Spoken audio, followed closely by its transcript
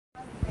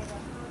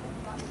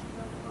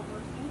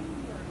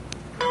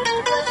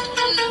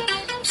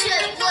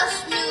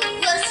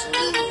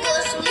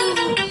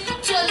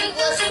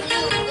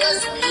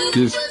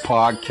This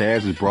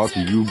podcast is brought to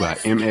you by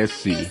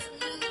MSC,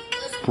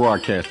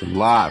 broadcasting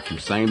live from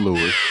St.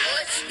 Louis.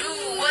 What's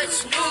new?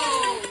 What's new?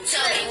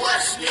 Tell me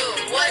what's new.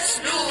 What's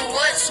new?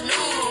 What's new?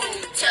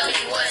 Tell me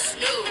what's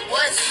new.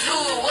 What's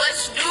new?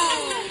 What's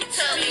new?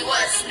 Tell me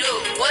what's new.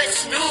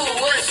 What's new?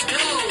 What's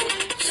new?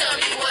 Tell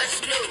me what's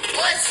new.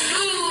 What's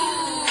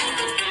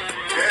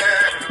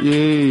new?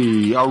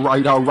 Yay! All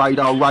right.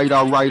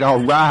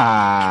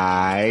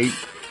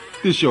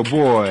 This your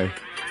boy,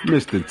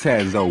 Mr.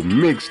 Tazo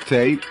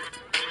Mixtape,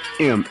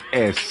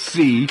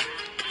 MSC,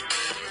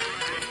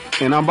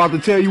 and I'm about to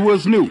tell you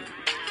what's new.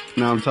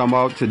 Now I'm talking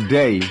about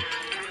today.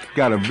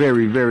 Got a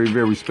very, very,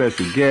 very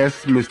special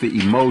guest, Mr.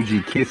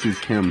 Emoji Kisses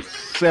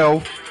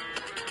himself.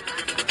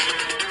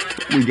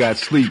 We got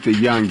Sleep the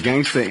Young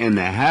Gangster in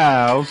the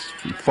house,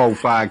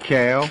 4-5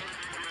 Cal,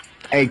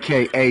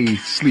 a.k.a.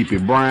 Sleepy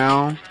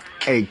Brown,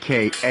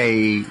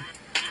 a.k.a.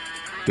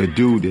 the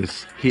dude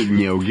that's hitting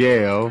your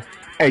gal,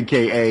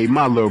 a.k.a.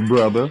 my little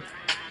brother.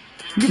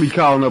 We'll be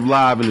calling up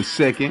live in a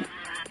second.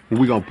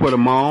 We're going to put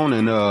them on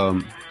and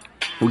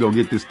we're going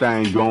to get this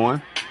thing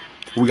going.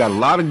 We got a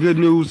lot of good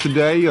news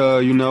today.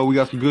 We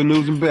got some good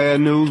news and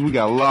bad news. We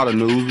got a lot of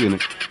news and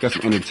got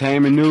some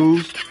entertainment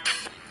news.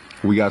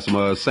 We got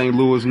some St.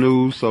 Louis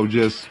news. So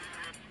just,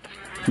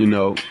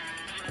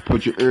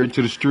 put your ear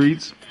to the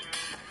streets.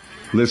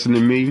 Listen to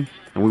me.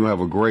 And we're going to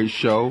have a great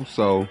show.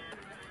 So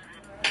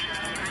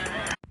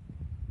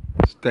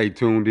stay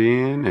tuned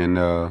in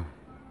and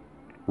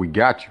we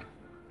got you.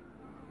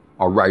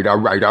 All right.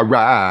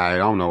 I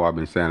don't know why I've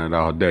been saying it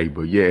all day,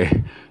 but yeah,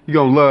 you're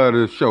going to love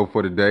this show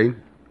for today.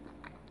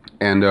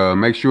 And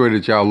make sure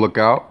that y'all look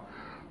out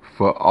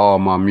for all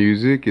my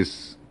music.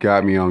 It's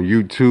got me on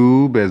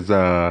YouTube as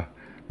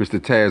Mr.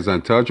 Taz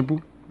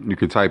Untouchable. You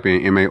can type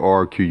in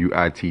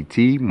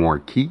Marquitt,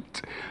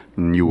 Marquitt,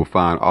 and you will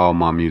find all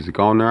my music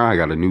on there. I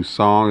got a new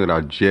song that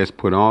I just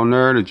put on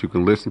there that you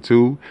can listen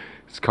to.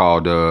 It's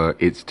called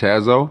It's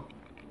Tazo.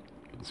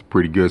 It's a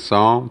pretty good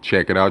song.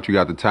 Check it out. You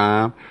got the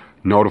time.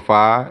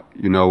 Notify,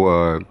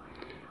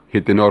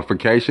 hit the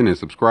notification and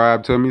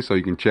subscribe to me so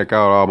you can check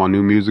out all my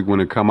new music when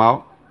it come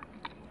out.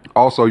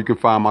 Also, you can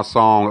find my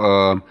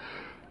song,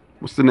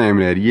 what's the name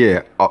of that?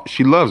 Yeah,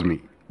 She Loves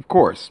Me, of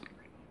course.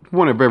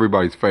 One of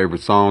everybody's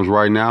favorite songs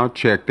right now.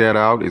 Check that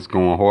out. It's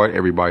going hard.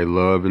 Everybody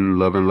loving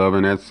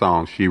that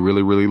song. She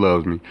really, really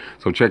loves me.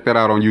 So check that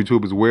out on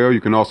YouTube as well. You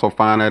can also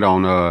find that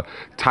on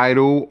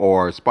Tidal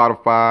or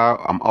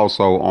Spotify. I'm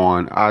also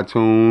on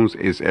iTunes.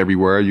 It's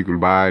everywhere. You can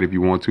buy it if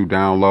you want to,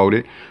 download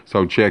it.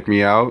 So check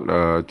me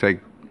out.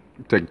 Take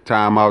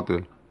time out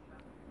to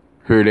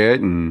hear that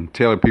and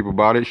tell people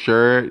about it.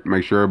 Share it.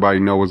 Make sure everybody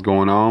know what's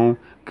going on.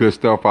 Good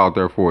stuff out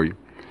there for you.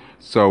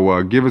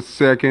 So give us a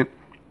second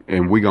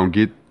and we're going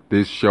to get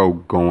this show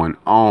going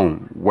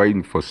on.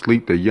 Waiting for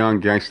Sleep the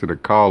Young Gangster to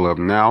call up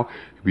now.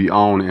 Be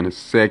on in a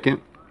second.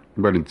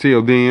 But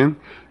until then,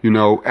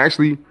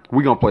 actually,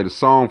 we're going to play the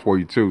song for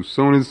you too.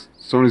 Soon as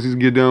he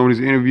get done with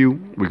his interview,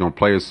 we're going to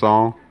play a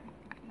song.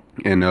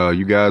 And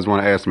you guys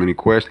want to ask him any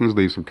questions,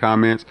 leave some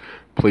comments,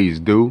 please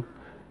do.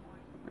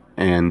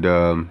 And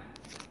yo,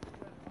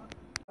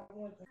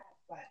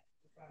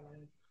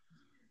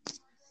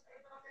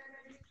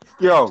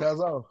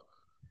 Tazo,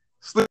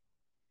 Sleep,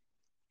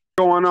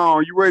 what's going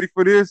on? You ready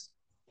for this?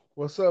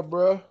 what's up,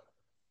 bro?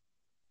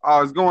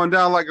 Oh, it's going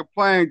down like a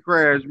plane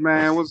crash,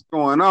 man. What's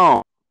going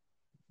on?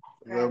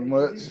 Not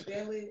much.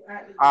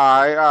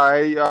 All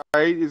right.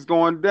 It's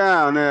going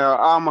down now.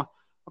 I'm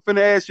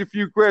finna ask you a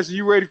few questions.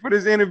 You ready for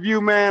this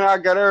interview, man? I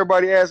got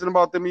everybody asking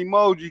about them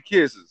emoji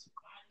kisses.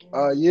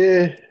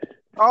 Yeah.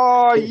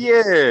 Oh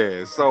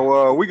yeah.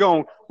 So we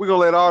gonna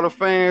let all the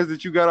fans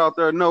that you got out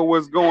there know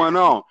what's going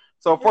on.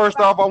 So first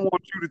off, I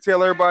want you to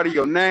tell everybody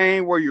your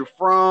name, where you're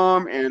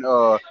from, and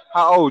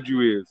how old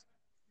you is.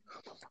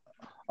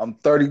 I'm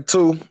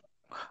 32.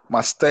 My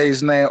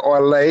stage name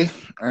Orlay,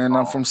 and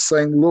I'm from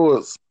St.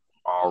 Louis.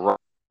 All right.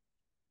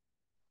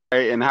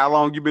 Hey, and how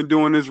long you been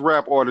doing this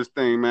rap artist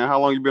thing, man? How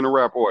long you been a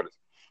rap artist?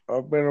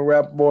 I've been a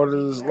rap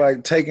artist,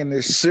 like taking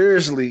this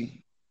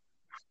seriously,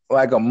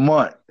 like a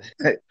month.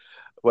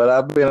 But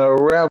I've been a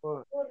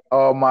rapper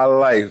all my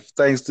life,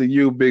 thanks to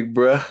you, big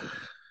bro.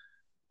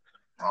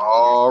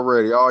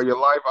 Already, all your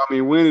life. I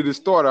mean, when did it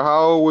start? How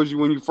old was you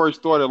when you first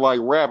started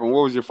like rapping?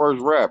 What was your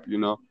first rap?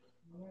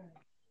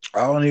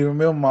 I don't even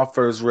remember my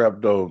first rap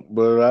though,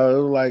 but I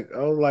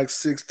was like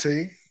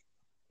 16.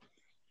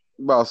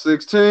 About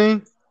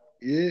 16.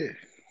 Yeah.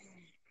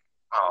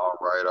 All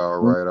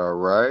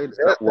right.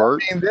 That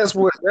works. I mean, that's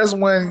when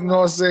you know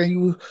what I'm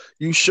saying.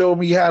 You show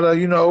me how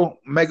to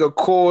make a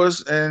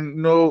chorus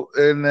and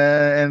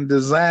and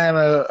design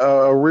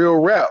a real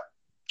rap.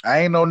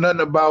 I ain't know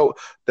nothing about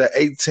the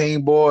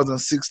 18 bars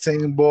and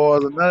 16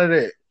 bars and none of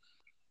that.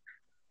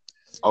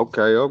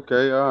 Okay, all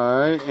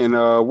right. And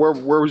where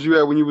was you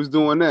at when you was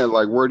doing that?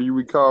 Like, where do you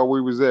recall where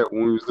you was at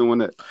when we was doing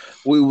that?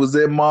 We was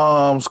at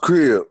mom's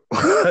crib.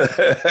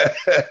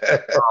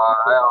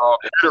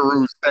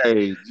 Bitterroot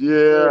stage,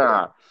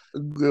 yeah.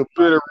 Good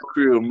Bitterroot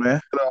crib,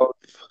 man.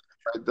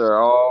 right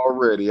there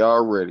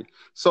already.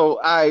 So,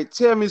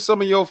 tell me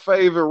some of your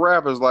favorite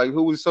rappers. Like,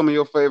 who was some of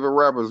your favorite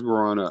rappers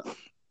growing up?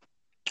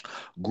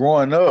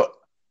 Growing up,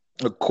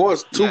 of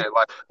course, Yeah,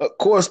 like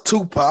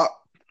Tupac,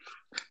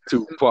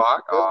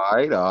 Tupac. All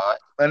right.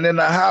 and then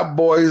the Hot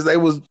Boys. They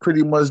was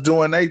pretty much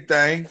doing their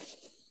thing.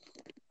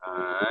 All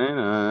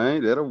right,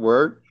 that'll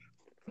work.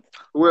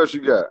 Who else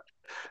you got?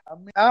 I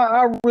mean,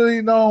 I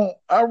really don't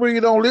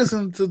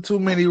listen to too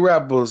many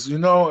rappers. You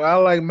know, I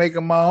like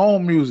making my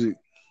own music.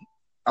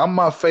 I'm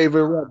my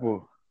favorite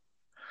rapper.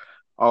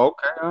 Oh,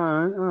 okay,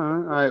 all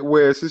right.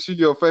 Well, since you're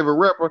your favorite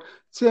rapper,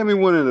 tell me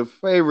one of the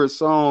favorite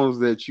songs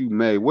that you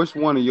made. What's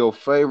one of your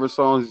favorite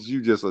songs that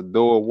you just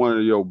adore? One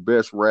of your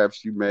best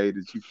raps you made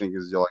that you think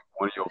is like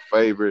one of your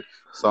favorite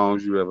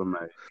songs you ever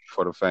made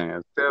for the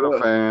fans. Tell the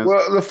fans.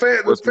 Well, the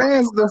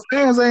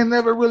fans ain't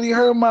never really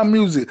heard my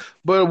music,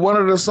 but one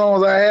of the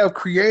songs I have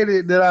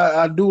created that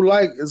I do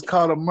like is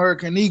called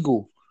American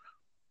Eagle.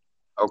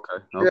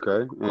 Okay.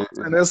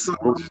 And that's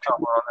What you talking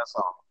about on that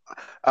song?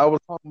 I was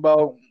talking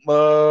about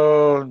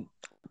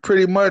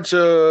pretty much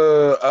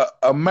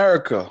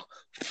America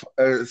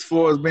as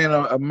far as being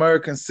an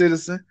American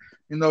citizen.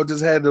 You know,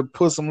 just had to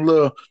put some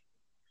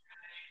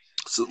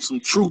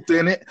truth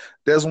in it.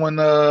 That's when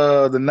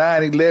the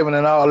 9/11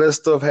 and all that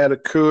stuff had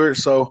occurred.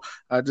 So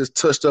I just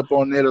touched up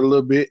on that a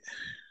little bit.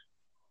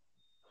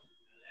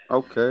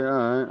 Okay,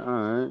 all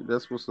right.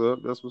 That's what's up.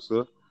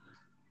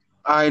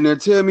 All right, now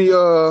tell me,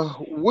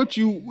 what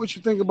you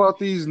think about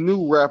these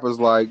new rappers?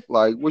 Like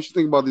what you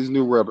think about these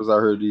new rappers I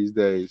heard these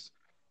days?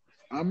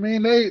 I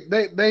mean, they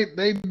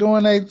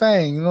doing their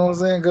thing. You know what I'm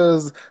saying?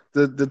 Because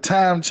the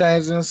time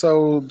changing,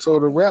 so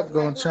the rap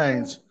gonna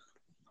change.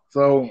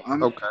 So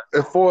Okay.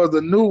 as far as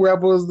the new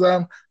rappers,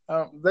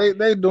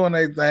 they doing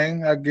their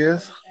thing, I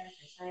guess.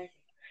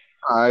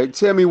 All right,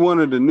 tell me one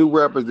of the new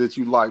rappers that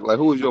you like. Like,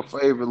 who is your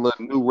favorite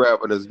little new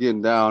rapper that's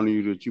getting down to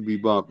you that you be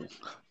bumping?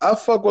 I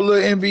fuck with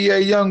little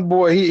NBA young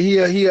boy. He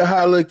a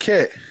hot little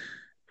cat.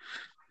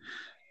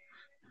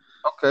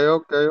 Okay,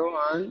 all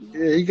right.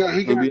 Yeah,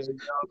 NBA.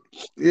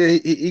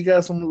 he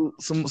got some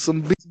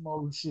beast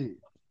mode shit.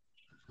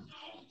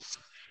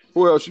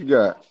 Who else you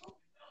got?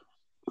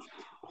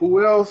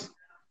 Who else?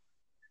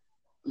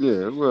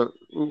 Yeah,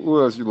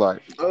 who else you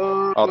like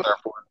out there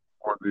for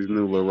these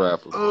new little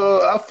rappers?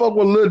 I fuck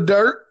with Lil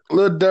Durk.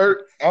 Lil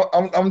Durk.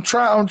 I'm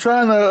trying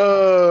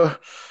to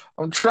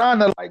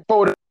like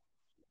pull it.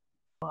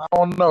 I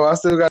don't know. I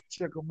still got to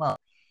check him out.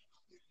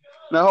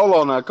 Now hold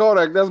on, now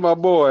Kodak, that's my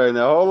boy.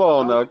 Now hold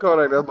on, now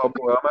Kodak, that's my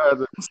boy. I'm gonna have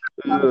to.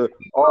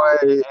 Oh,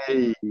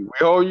 hey, we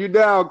hold you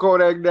down,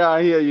 Kodak,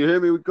 down here. You hear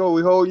me?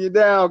 We hold you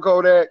down,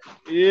 Kodak.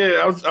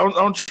 Yeah,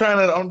 I'm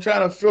trying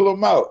to fill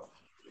him out.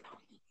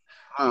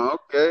 Oh,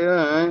 okay,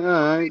 all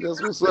right.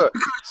 That's what's up.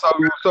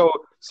 So,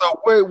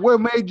 what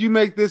made you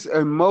make this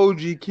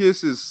Emoji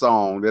Kisses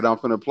song that I'm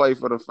gonna play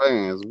for the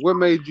fans? What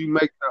made you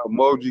make the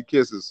Emoji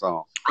Kisses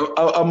song?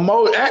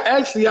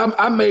 Actually,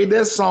 I made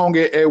that song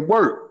at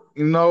work.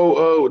 You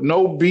know,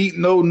 no beat,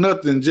 no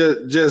nothing,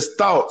 just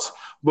thoughts.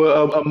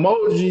 But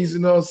emojis, you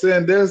know what I'm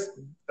saying? There's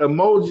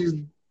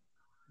emojis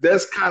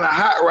that's kind of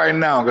hot right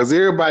now because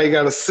everybody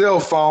got a cell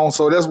phone,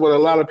 so that's what a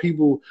lot of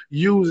people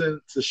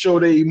using to show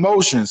their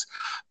emotions.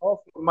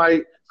 Also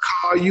might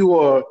call you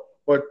or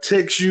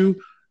text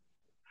you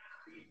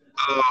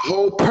a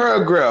whole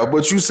paragraph,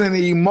 but you send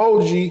an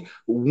emoji,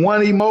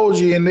 one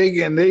emoji, and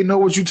they know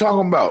what you're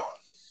talking about.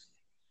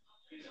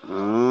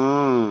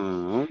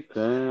 Oh,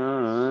 okay,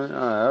 all right.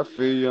 I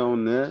feel you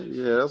on that.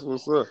 Yeah, that's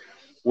what's up.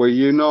 Well,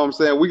 you know what I'm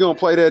saying? We're gonna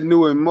play that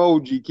new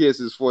Emoji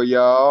Kisses for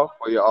y'all,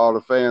 all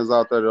the fans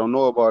out there that don't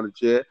know about it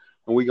yet.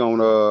 And we gonna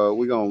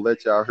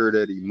let y'all hear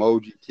that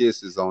Emoji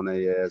Kisses on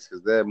their ass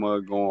because that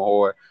mug going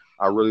hard.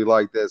 I really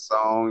like that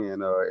song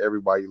and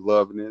everybody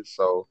loving it.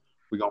 So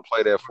we're gonna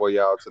play that for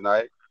y'all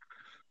tonight.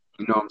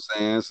 You know what I'm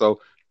saying?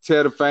 So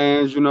tell the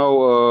fans,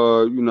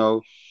 tell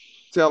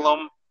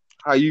them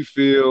how you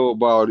feel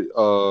about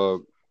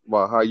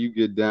how you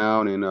get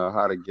down and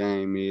how the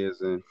game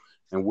is and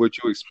what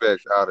you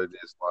expect out of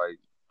this. Like,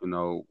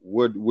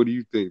 what do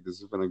you think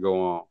this is gonna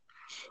go on?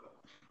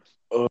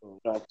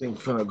 I think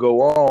it's gonna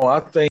go on.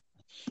 I think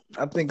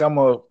I'm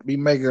gonna be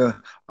making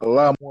a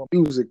lot more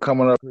music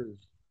coming up here.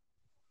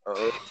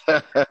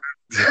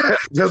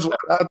 That's what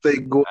I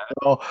think going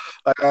on.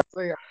 Like I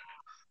say,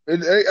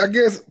 I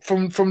guess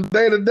from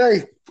day to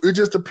day, it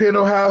just depends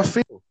on how I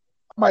feel.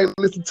 I might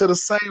listen to the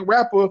same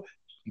rapper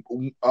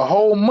a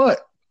whole month.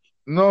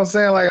 You know what I'm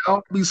saying? Like I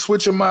don't be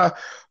switching my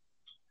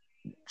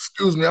rappers.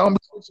 You know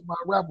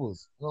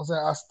what I'm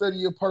saying? I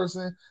study a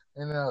person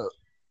and I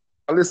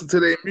listen to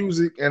their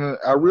music and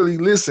I really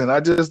listen. I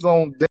just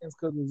don't dance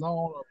because it's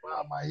on or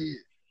bow my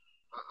head.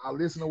 I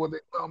listen to what they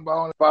talking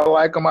about. And if I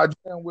like them, I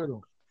jam with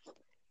them.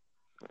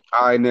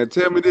 All right, now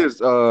tell me this.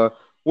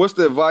 What's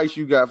the advice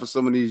you got for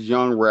some of these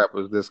young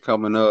rappers that's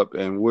coming up,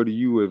 and what do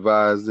you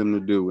advise them to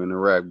do in the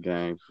rap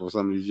game for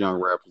some of these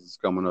young rappers that's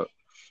coming up?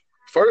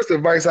 First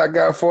advice I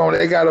got for them,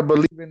 they got to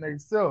believe in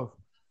themselves.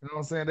 You know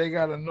what I'm saying? They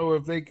got to know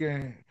if they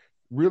can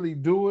really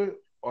do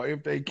it or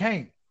if they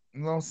can't.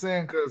 You know what I'm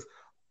saying? Because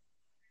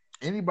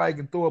anybody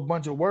can throw a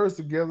bunch of words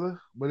together,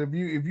 but if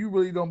you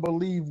really don't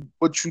believe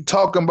what you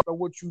talking about,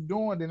 what you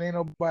doing, then ain't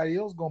nobody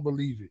else gonna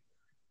believe it.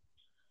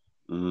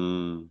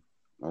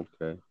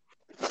 Okay.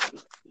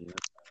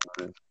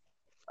 Yeah,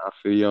 I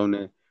feel you on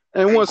that.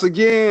 And once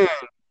again,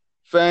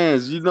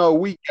 fans, you know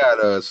we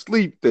gotta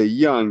Sleep the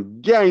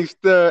Young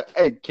Gangster,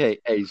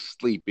 aka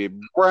Sleepy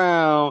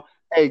Brown,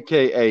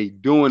 aka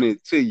Doing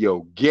It to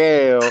Your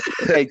Gal,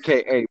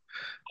 aka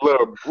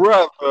Little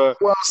Brother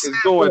Well, is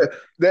going.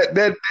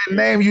 that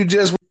name you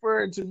just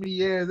referred to me,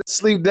 yeah, that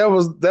sleep. That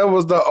was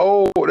the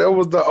old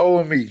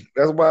me.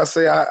 That's why I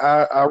say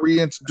I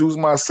reintroduced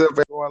myself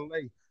as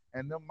RLA,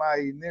 and then my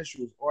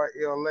initials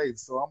RLA.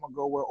 So I'm gonna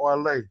go with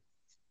RLA.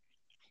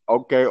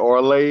 Okay,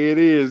 Orlay it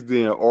is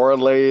then.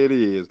 Orlay it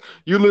is.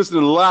 You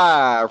listen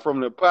live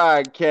from the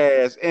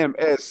podcast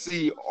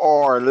MSC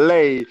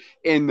Orlay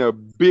in the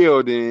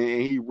building,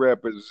 and he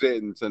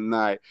representing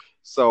tonight.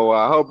 So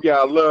I hope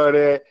y'all love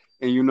that.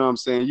 And you know what I'm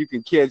saying? You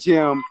can catch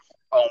him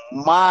on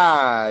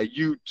my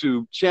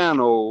YouTube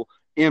channel,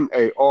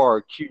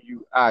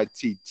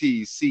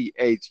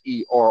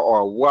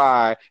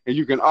 MarQuittCherry. And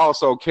you can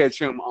also catch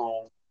him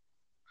on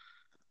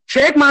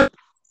Check my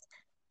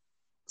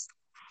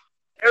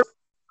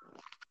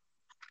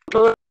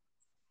cuz.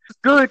 It's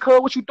good, cuz.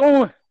 What you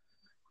doing?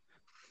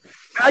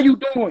 How you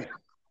doing?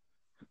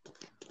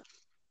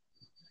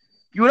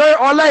 You there?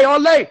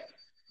 Orlay.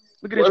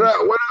 Look at this. What up?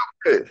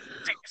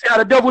 See how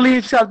the devil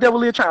is? See how the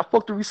devil is trying to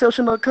fuck the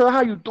reception up, cuz?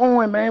 How you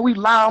doing, man? We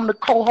live. I'm the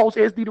co-host,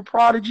 SD the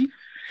Prodigy.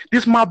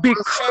 This my big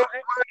cousin.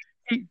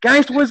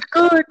 Gangsta, what's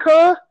good,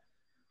 cuz?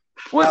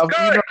 What's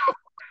good?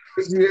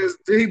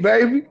 SD,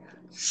 baby.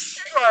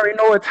 You already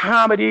know what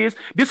time it is.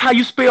 This how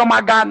you spell my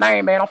guy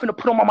name, man. I'm finna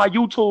put him on my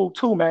YouTube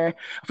too, man.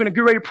 I'm finna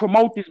get ready to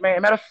promote this,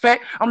 man. Matter of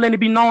fact, I'm letting it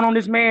be known on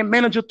this man,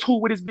 Manager 2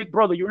 with his big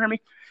brother. You hear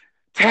me?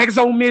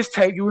 Taxo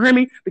Mixtape. You hear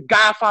me? The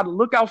Godfather.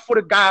 Look out for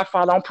the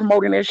Godfather. I'm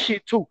promoting that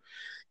shit too.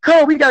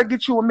 Cuz, we gotta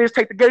get you a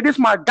mixtape together. This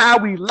my guy.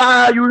 We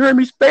live. You hear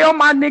me? Spell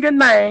my nigga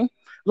name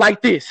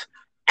like this.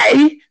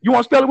 A. You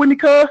wanna spell it with me,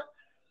 cuz?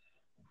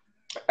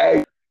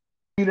 Hey,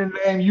 the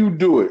name, you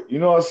do it. You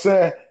know what I'm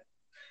saying?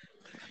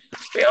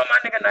 Spell my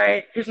nigga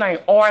name. His name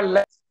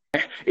Orlay.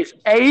 It's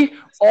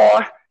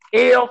ARLAI.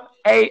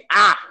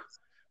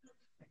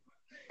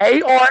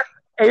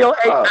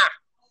 ARLAI.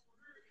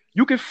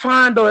 You can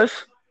find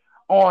us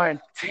on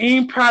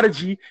Team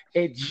Prodigy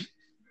at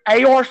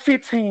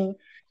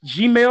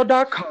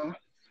AR15gmail.com.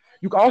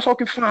 You also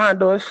can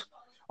find us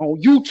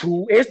on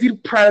YouTube, SD the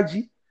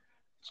Prodigy.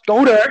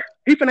 Go there.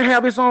 He finna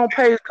have his own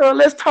page. Cuz,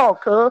 let's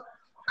talk, cuz.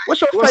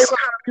 What's your favorite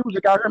kind of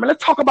music out here, man?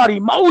 Let's talk about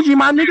Emoji,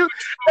 my nigga.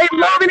 They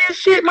loving this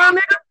shit, my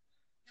nigga.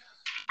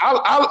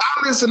 I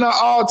listen to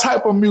all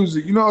type of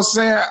music. You know what I'm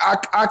saying?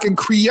 I can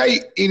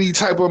create any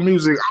type of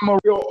music. I'm a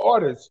real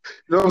artist.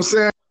 You know what I'm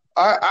saying?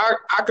 I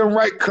can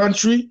write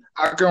country.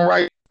 I can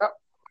write rock.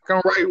 You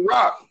know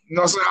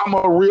what I'm saying? I'm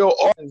a real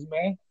artist,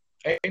 man.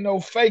 Ain't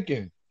no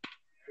faking.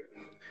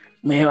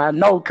 Man, I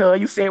know, cuz.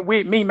 You said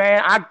with me,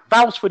 man. I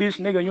vouch for this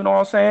nigga, you know what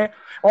I'm saying?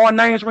 All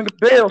names ring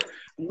bells.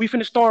 We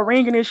finna start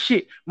ringing this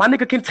shit. My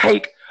nigga can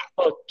take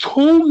a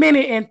 2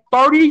 minute and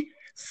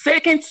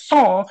 30-second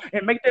song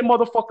and make that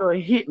motherfucker a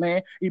hit,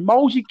 man.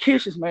 Emoji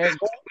Kisses, man.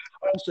 Go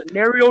on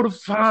Scenario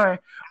Divine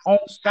on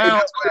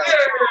SoundCloud.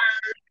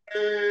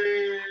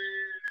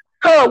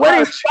 Cuz, what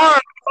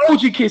inspired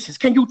Emoji Kisses?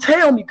 Can you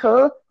tell me,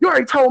 cuz? You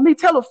already told me.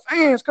 Tell the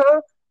fans,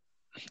 cuz.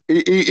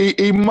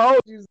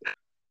 Emojis.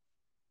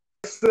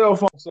 Cell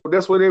phone, so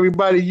that's what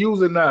everybody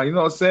using now. You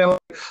know what I'm saying?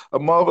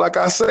 Like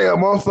I say, a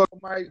motherfucker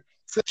might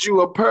send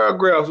you a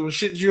paragraph, some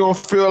shit you don't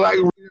feel like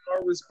reading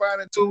or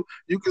responding to.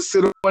 You can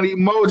send them an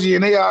emoji,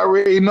 and they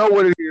already know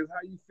what it is, how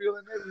you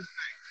feeling, everything.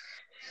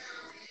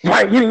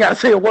 Right, you ain't gotta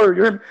say a word.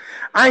 You hear me?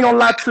 I ain't gonna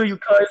lie to you,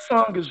 cuz this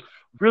song is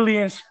really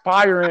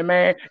inspiring,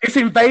 man. It's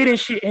invading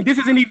shit, and this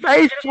is an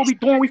invasion. That's what we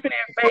doing. We finna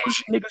invade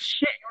niggas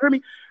shit. You hear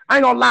me? I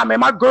ain't gonna lie,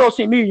 man. My girl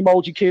sent me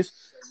Emoji Kiss.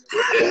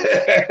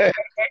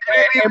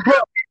 and bro,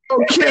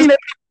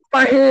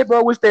 my head,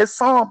 bro, was that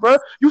song, bro.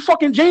 You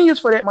fucking genius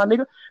for that, my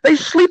nigga. They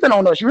sleeping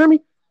on us. You hear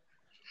me?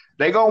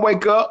 They gonna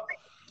wake up.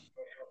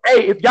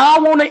 Hey, if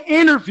y'all want to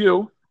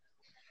interview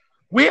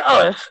with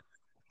us,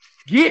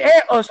 get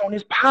at us on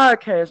this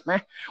podcast,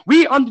 man.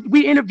 We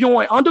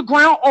interviewing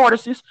underground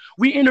artists.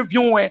 We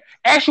interviewing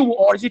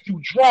actual artists. If you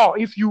draw,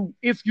 if you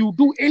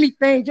do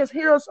anything, just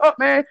hit us up,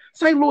 man.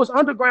 St. Louis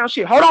underground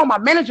shit. Hold on, my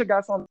manager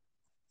got something.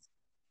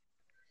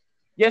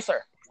 Yes,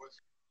 sir.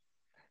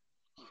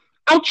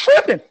 I'm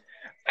tripping.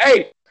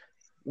 Hey,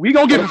 we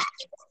gonna get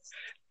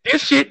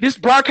this shit. This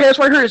broadcast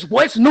right here is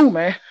what's new,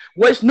 man.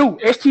 What's new?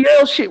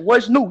 STL shit.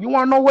 What's new? You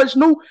wanna know what's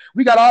new?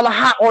 We got all the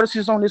hot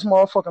artists on this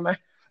motherfucker, man.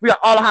 We got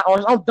all the hot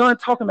artists. I'm done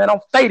talking, man.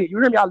 I'm faded.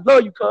 You hear me? I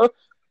love you, cuz.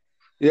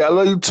 Yeah, I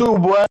love you too,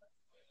 boy.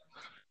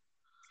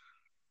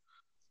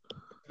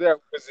 That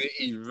was an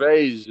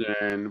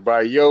evasion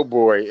by your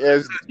boy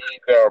SD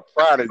the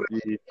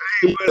Prodigy.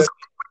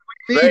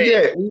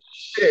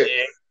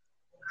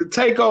 The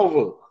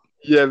takeover.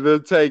 Yeah, the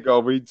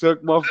takeover. He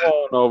took my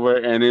phone over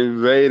and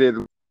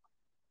invaded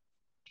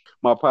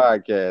my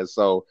podcast.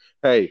 So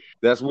hey,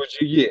 that's what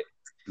you get.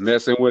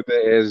 Messing with the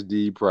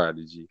SD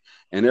Prodigy.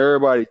 And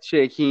everybody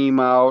check him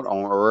out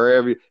on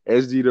wherever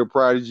SD the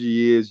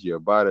Prodigy is. You're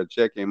about to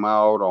check him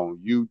out on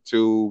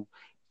YouTube,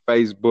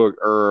 Facebook,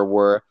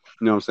 everywhere.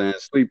 You know what I'm saying?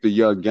 Sleep the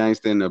Young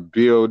Gangster in the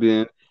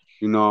building.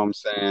 You know what I'm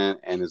saying?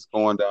 And it's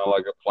going down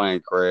like a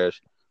plane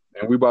crash.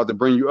 And we about to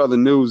bring you other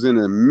news in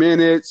a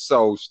minute,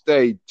 so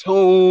stay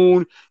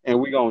tuned. And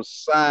we're going to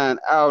sign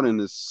out in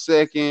a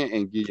second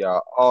and give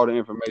y'all all the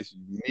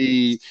information you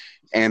need.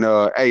 And,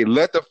 hey,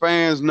 let the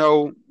fans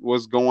know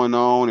what's going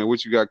on and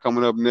what you got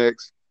coming up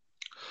next.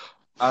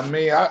 I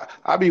mean,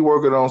 I be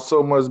working on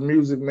so much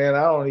music, man.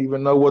 I don't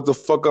even know what the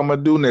fuck I'm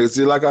gonna do next.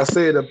 See, like I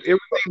said, everything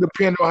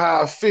depends on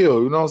how I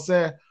feel. You know what I'm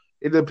saying?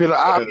 It depends.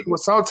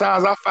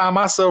 Sometimes I find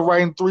myself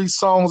writing 3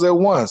 songs at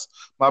once.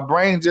 My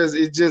brain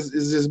is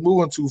just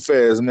moving too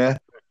fast, man.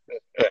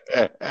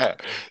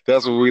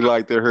 That's what we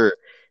like to hear.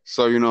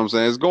 So you know what I'm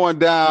saying? It's going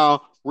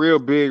down real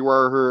big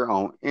right here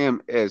on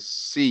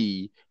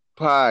MSC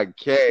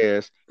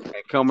Podcast. And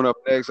coming up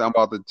next, I'm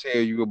about to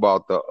tell you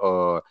about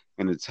the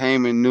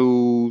entertainment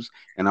news,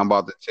 and I'm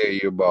about to tell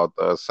you about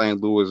the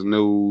St. Louis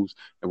news.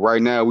 And right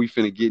now, we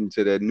finna get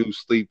into that new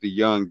Sleep the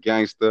Young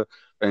Gangster,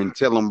 and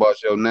tell them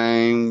about your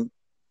name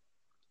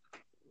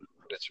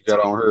that you got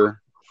on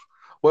here.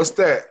 What's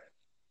that?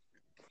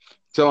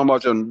 Tell them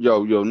about your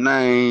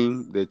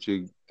name,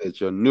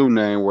 your new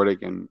name, where they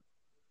can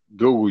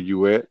Google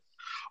you at.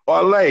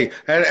 Parlay.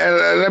 And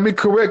let me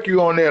correct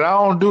you on that. I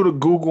don't do the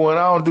Google and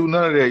I don't do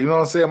none of that. You know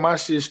what I'm saying? My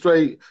shit is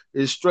straight.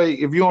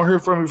 If you don't hear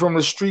from me from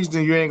the streets,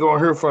 then you ain't gonna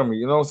hear from me.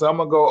 You know what I'm saying? I'm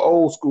gonna go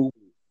old school.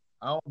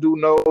 I don't do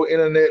no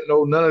internet,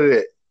 none of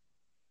that.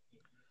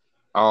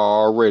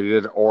 Already,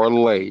 that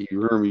Orlay.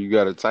 You hear me? You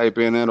gotta type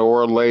in that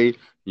Orlay.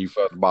 You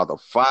about to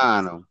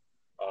find them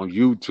on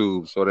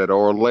YouTube. So that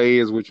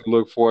Orlay is what you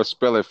look for.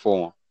 Spell it for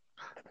them.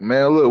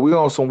 Man, look, we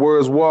on some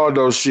Where's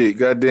Waldo shit.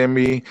 Goddamn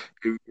me.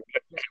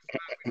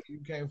 If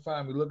you can't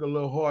find me, look a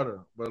little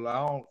harder. But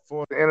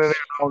for the internet,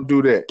 I don't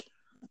do that.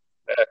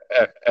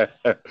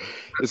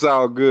 It's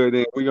all good.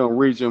 And we're gonna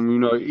reach them. You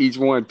know, each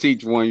one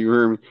teach one. You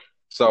hear me?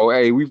 So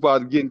hey, we about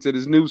to get into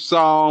this new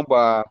song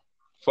by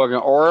fucking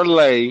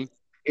Orlay.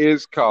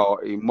 It's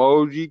called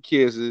Emoji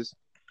Kisses.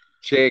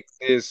 Check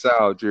this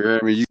out. You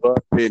hear me? You love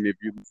it. And if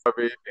you love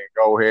it, then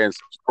go ahead and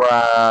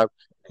subscribe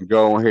and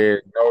go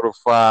ahead and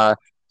notify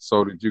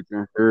so that you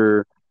can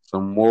hear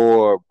some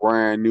more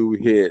brand new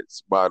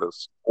hits by the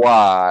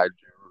squad.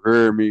 You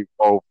hear me?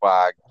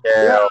 4-5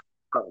 Cal.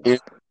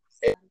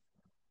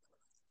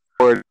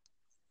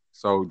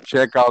 So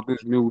check out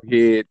this new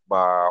hit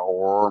by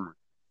Orman.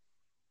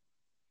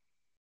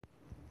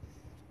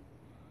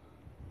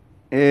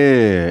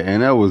 Yeah,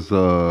 and that was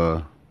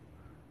we're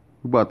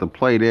about to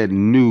play that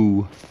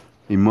new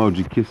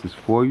Emoji Kisses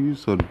for you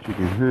so that you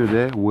can hear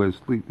that what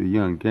Sleep the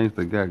Young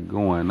Gangster got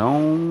going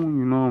on.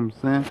 You know what I'm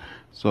saying?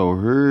 So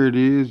here it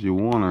is. You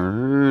want to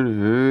hear it?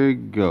 Here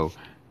it go.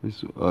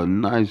 It's a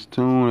nice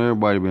tune.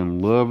 Everybody been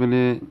loving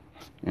it,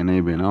 and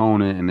they've been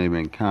on it, and they've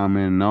been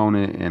commenting on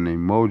it, and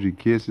Emoji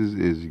Kisses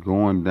is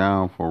going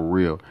down for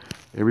real.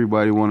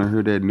 Everybody want to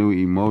hear that new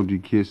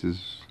Emoji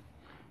Kisses,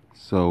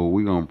 so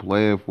we're going to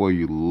play it for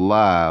you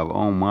live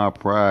on my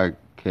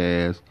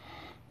podcast.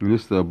 And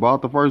this is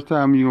about the first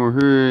time you're going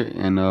to hear it,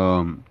 and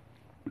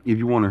if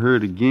you want to hear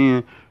it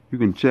again, you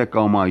can check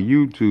on my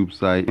YouTube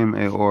site,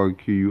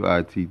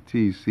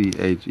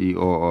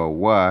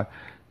 MARQUITTCHERRY,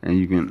 and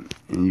you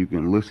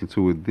can listen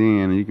to it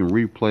then, and you can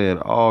replay it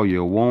all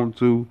you want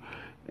to,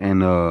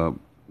 and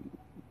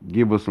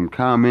give us some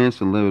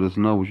comments and let us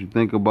know what you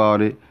think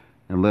about it,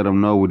 and let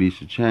them know what he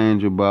should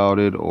change about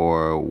it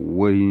or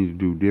what he need to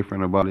do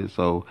different about it.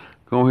 So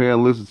go ahead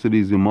and listen to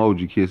these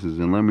Emoji Kisses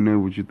and let me know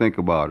what you think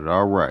about it.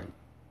 All right.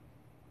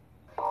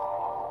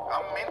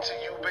 I'm into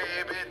you,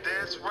 baby.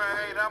 That's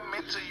right. I'm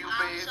into you,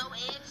 baby. I'm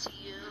so into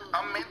you.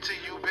 I'm into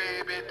you,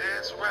 baby.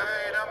 That's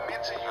right. I'm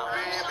into you,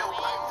 baby.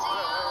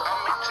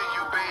 I'm into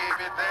you,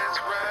 baby. That's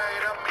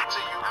right. I'm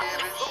into you,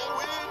 baby.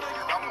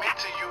 I'm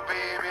into you,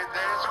 baby.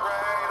 That's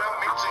right.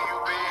 I'm into you,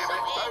 baby.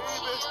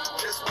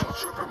 Just want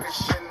your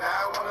permission.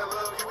 I wanna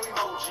love you,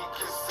 emoji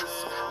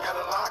kisses. Got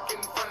a lock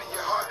in front of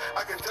your heart.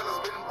 I can tell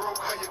it's been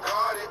broke. How you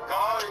got it?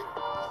 Got it.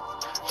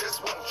 Just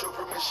want your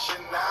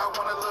permission. I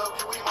wanna love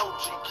you,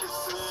 emoji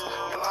kisses.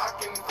 Your lock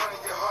in front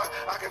of your heart.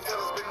 I can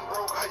tell it's been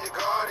broke. How you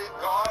got it?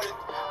 Got it.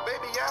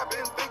 Baby, I've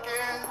been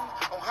thinking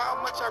on how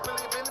much I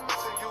really been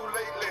missing you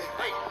lately.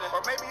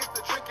 Or maybe it's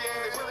the drinking.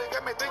 It really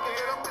got me thinking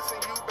that I'm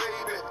missing you,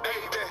 baby.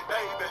 Baby,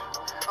 baby.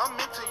 I'm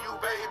into you,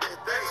 baby.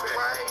 That's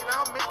right.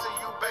 I'm into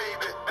you,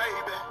 baby.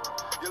 Baby.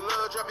 Your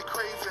love drive me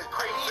crazy.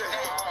 Crazy.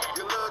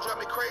 Your love drive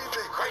me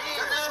crazy.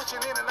 Crazy.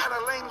 Switching in and out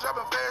of lanes,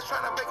 driving fast,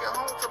 trying to make it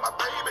home to my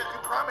baby. You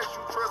promise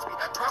you trust me.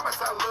 I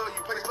promise I love you.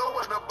 Please no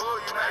one above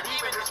you. Not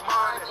even this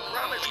morning.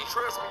 Promise you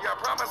trust me. I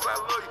promise I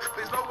love you.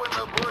 Please no one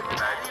above you.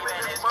 Not even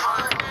this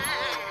morning.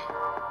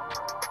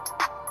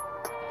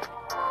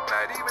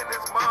 Not even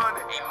this morning.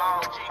 money.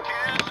 Emoji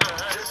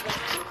kisses. Just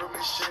want your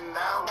permission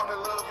now. Wanna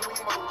love you,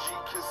 emoji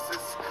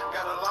kisses.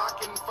 Got a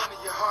lock in front of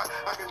your heart.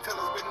 I can tell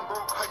it's been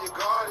broke. How you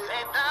guard it?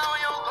 And now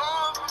you're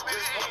gone from me.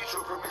 Just want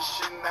your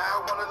permission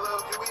now. Wanna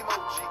love you,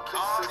 emoji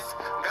kisses.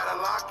 Got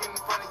a lock in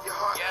front of your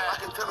heart. I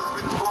can tell it's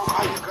been broke.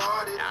 How you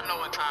guard it? I know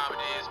what time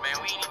it is, man.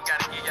 We ain't even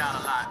gotta give y'all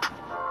a lot.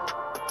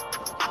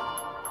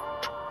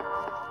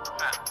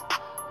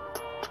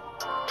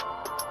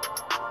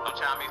 Don't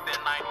y'all miss that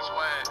 90s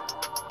swag?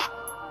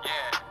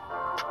 Yeah,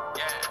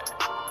 yeah,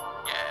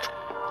 yeah.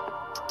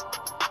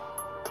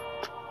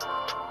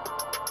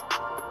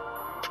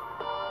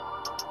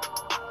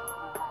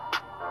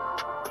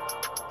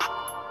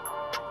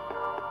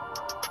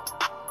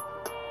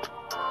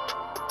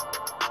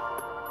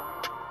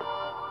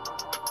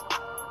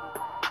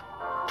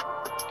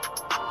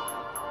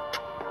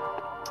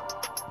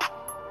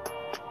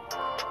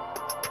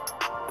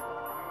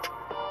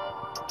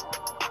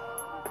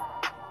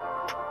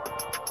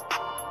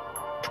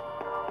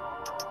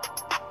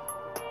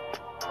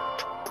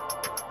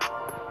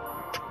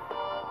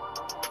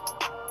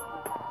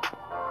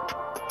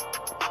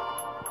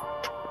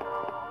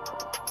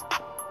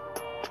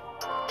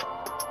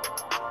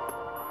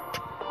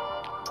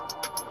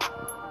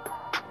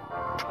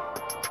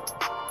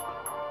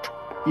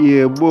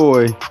 Yeah,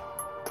 boy.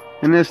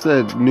 And that's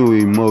that new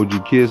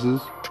emoji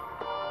kisses.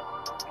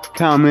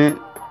 Comment.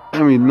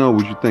 Let me know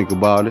what you think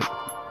about it.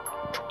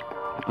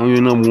 On your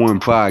 #1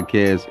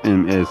 podcast,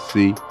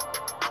 MSC.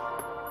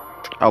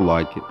 I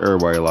like it.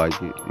 Everybody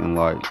like it. And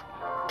like,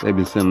 they've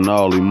been sending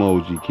all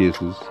emoji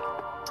kisses.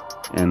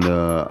 And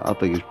I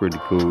think it's pretty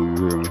cool, you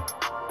hear me?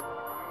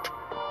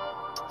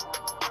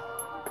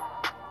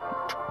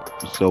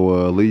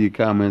 So leave your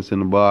comments in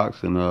the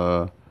box and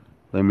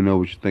let me know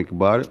what you think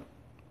about it.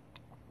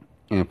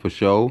 And for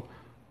sure,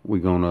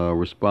 we're gonna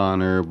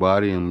respond to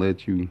everybody and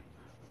let you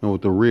know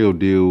what the real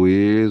deal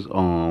is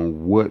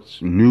on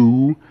what's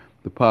new.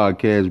 The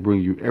podcast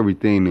brings you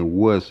everything that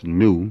what's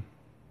new.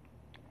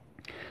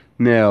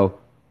 Now,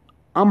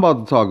 I'm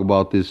about to talk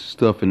about this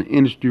stuff in the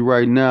industry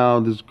right now.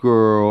 This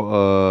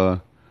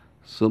girl,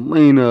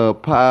 Selena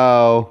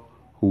Powell,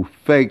 who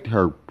faked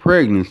her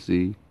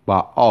pregnancy by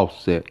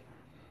Offset,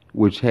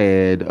 which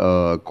had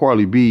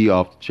Carly B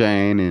off the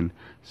chain and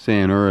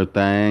saying her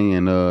thing,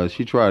 and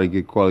she tried to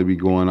get Carly B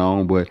going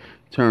on, but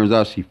turns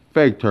out she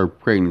faked her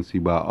pregnancy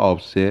by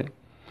Offset,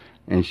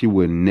 and she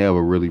was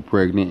never really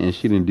pregnant, and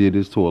she done did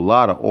this to a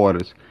lot of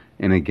artists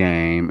in the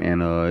game,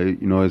 and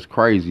you know, it's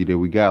crazy that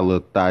we got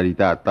little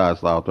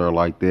thotty-thot-thots out there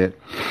like that,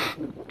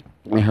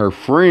 and her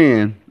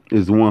friend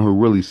is the one who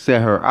really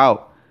set her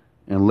out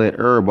and let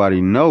everybody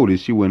know that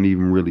she wasn't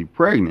even really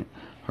pregnant.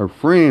 Her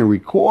friend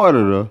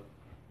recorded her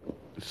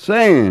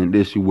saying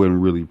that she wasn't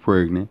really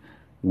pregnant,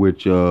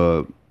 which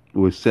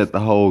would set the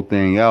whole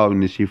thing out,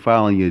 and then she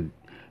finally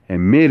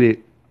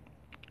admitted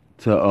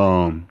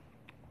to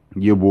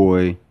your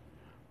boy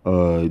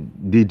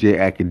DJ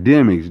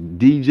Academics.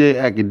 DJ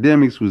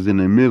Academics was in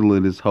the middle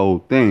of this whole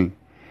thing,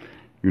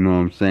 you know what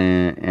I'm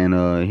saying,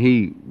 and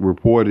he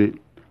reported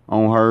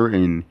on her,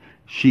 and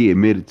she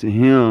admitted to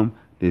him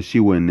that she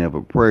was never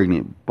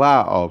pregnant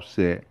by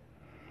Offset,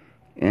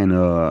 and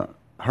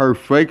her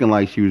faking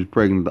like she was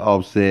pregnant to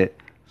Offset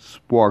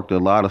sparked a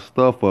lot of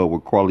stuff up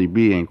with Carly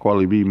B, and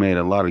Carly B made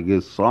a lot of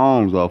good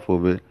songs off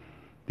of it.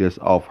 That's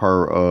off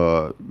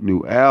her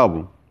new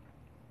album,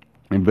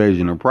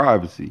 Invasion of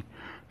Privacy.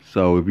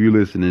 So if you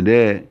listen to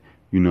that,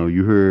 you know,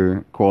 you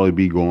hear Carly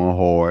B going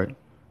hard,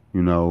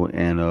 you know,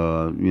 and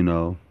you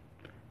know,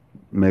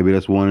 maybe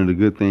that's one of the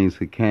good things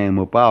that came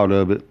up out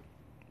of it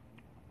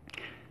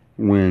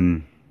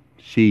when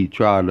she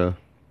tried to,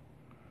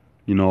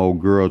 you know, old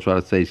girl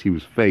tried to say she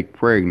was fake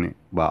pregnant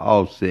by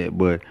Offset,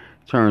 but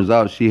turns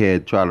out she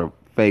had tried to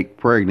fake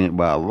pregnant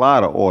by a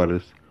lot of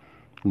artists.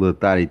 Little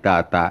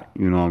thotty-thot-thot,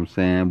 you know what I'm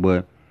saying?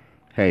 But,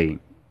 hey,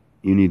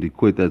 you need to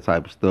quit that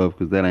type of stuff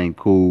because that ain't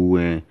cool,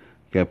 and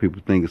got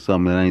people thinking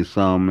something that ain't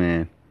something,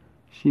 and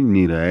she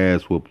need her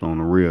ass whooped on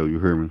the real, you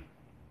hear me?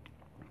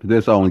 But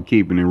that's only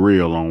keeping it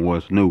real on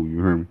what's new, you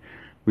hear me?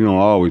 We don't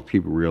always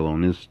keep it real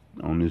on this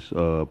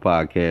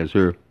podcast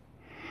here.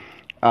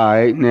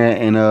 Alright, now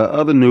in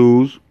other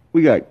news,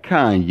 we got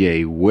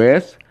Kanye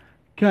West.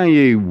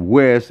 Kanye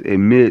West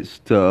admits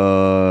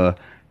to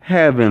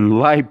having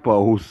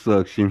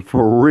liposuction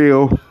for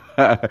real.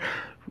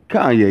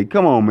 Kanye,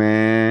 come on,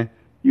 man.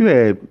 You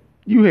had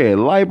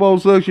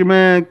liposuction,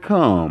 man.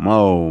 Come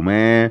on,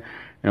 man.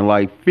 And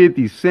like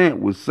 50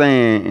 Cent was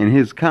saying in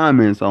his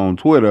comments on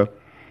Twitter,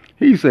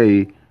 he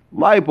say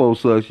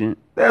liposuction,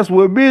 that's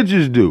what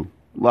bitches do.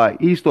 Like,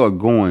 he started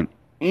going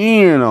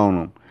in on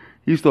them.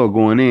 He started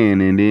going in,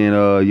 and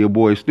then your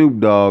boy Snoop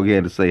Dogg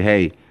had to say,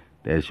 hey,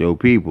 that's your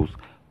peoples.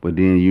 But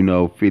then, you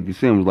know, 50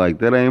 Cent was like,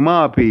 that ain't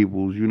my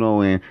peoples, you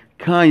know, and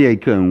Kanye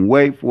couldn't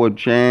wait for a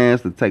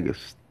chance to take a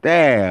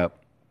stab.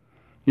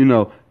 You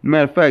know,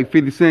 matter of fact,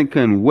 50 Cent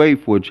couldn't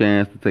wait for a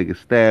chance to take a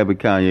stab at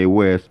Kanye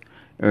West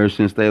ever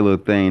since that little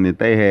thing that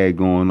they had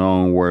going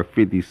on where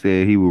 50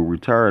 said he would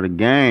retire the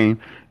game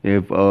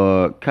if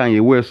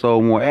Kanye West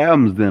sold more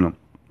albums than him.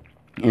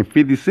 And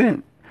 50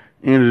 Cent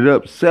ended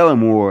up selling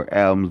more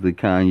albums than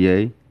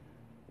Kanye.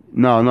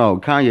 No,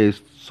 Kanye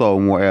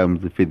sold more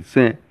albums than 50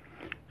 Cent.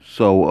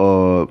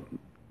 So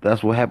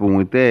that's what happened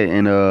with that.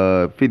 And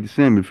 50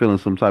 Cent been feeling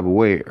some type of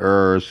way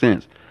ever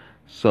since.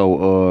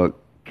 So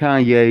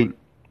Kanye,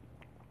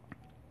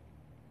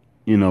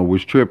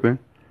 was tripping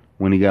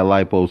when he got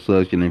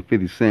liposuction, and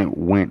 50 Cent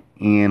went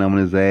in on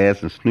his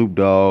ass, and Snoop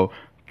Dogg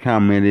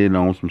commented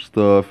on some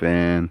stuff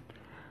and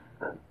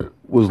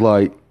was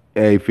like,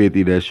 "Hey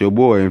 50, that's your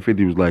boy," and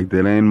 50 was like,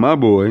 "That ain't my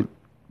boy."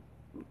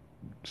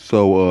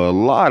 So a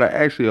lot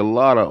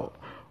of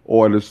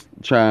artists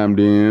chimed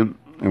in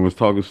and was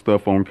talking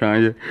stuff on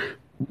Kanye.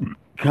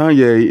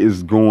 Kanye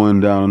is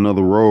going down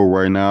another road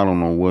right now. I don't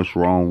know what's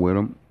wrong with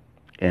him,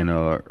 and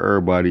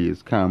everybody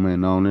is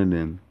commenting on it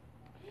and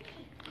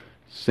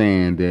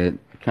saying that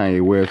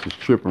Kanye West is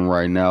tripping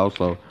right now.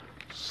 So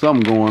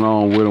something going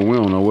on with him. We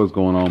don't know what's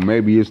going on.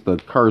 Maybe it's the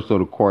curse of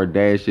the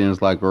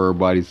Kardashians, like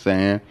everybody's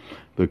saying.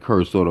 The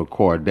curse of the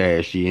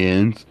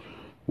Kardashians,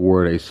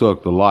 where they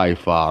suck the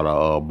life out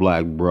of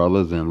black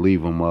brothers and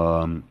leave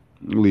them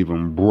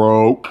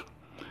broke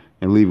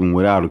and leave them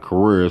without a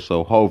career.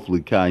 So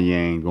hopefully Kanye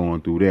ain't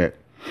going through that.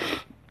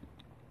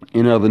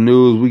 In other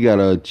news, we got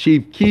a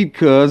Chief Keef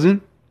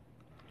cousin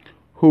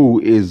who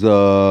is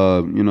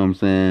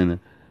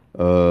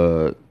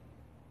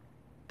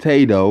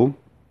Tato,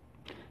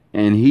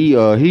 and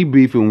he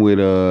beefing with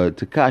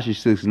Tekashi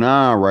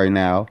 6ix9ine right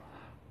now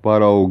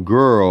about old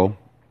girl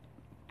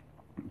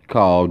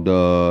called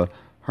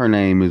her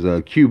name is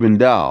Cuban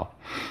Doll,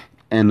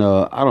 and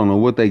I don't know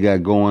what they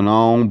got going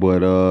on,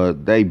 but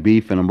they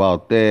beefing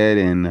about that,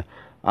 and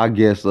I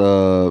guess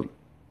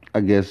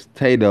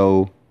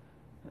Tato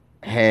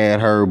had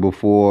her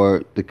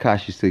before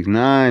Tekashi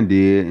 6ix9ine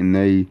did, and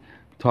they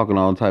talking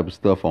all type of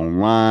stuff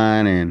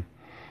online, and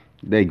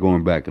they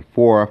going back and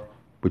forth.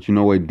 But you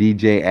know what?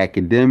 DJ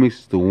Academics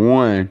is the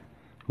one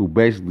who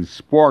basically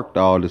sparked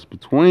all this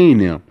between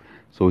them.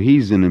 So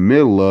he's in the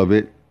middle of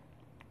it,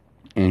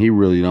 and he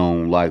really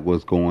don't like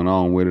what's going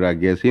on with it. I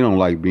guess he don't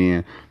like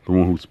being the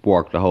one who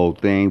sparked the whole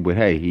thing. But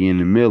hey, he in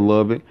the middle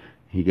of it.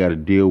 He got to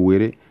deal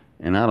with it.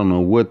 And I don't know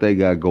what they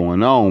got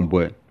going on,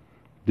 but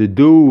the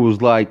dude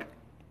was like,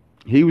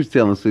 he was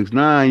telling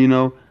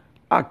 6ix9ine,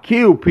 I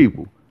kill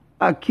people.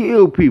 I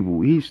kill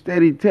people. He's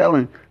steady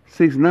telling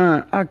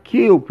 6ix9ine, I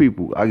kill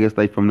people. I guess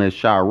they from that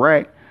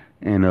Chirac,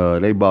 and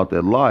they bought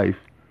that life.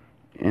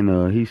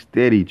 And he's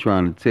steady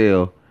trying to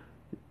tell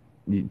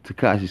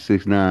Tekashi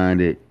 6ix9ine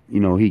that,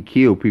 he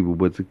killed people.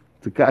 But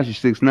Tekashi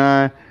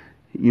 6ix9ine,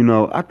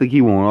 I think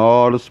he want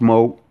all the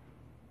smoke.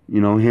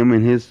 Him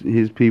and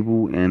his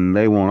people, and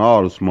they want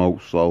all the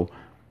smoke. So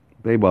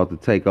they about to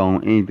take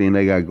on anything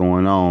they got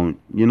going on.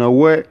 You know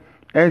what?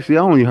 Actually,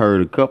 I only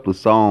heard a couple of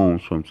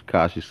songs from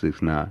Tekashi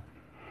 6ix9ine.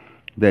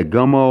 That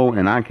Gummo,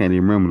 and I can't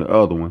even remember the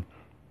other one.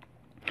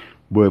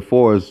 But as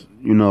far as,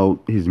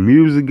 his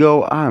music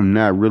go, I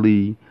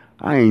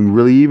ain't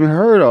really even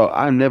heard of,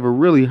 I never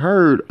really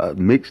heard a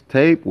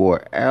mixtape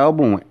or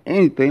album or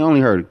anything. I only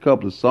heard a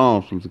couple of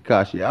songs from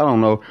Tekashi. I don't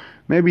know.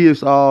 Maybe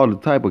it's all the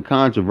type of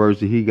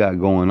controversy he got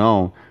going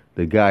on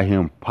that got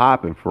him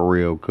popping for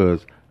real,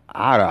 because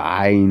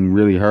I ain't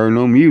really heard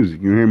no music.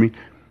 You hear me?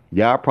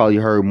 Y'all probably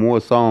heard more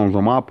songs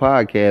on my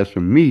podcast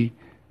from me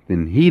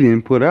than he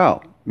didn't put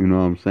out. You know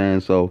what I'm saying?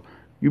 So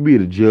you be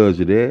the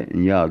judge of that,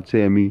 and y'all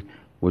tell me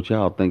what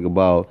y'all think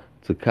about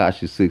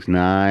Tekashi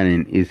 6ix9ine,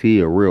 and is he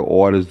a real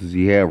artist? Does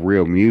he have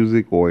real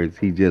music, or is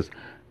he just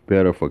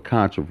better for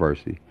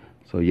controversy?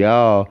 So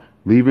y'all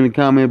leave in the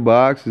comment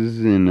boxes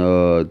and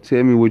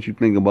tell me what you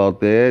think about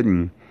that,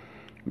 and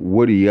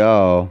what do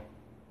y'all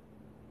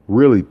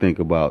really think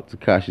about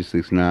Tekashi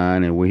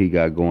 6ix9ine and what he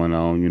got going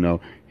on?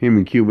 Him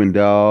and Cuban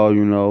Doll,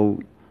 or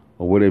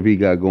whatever he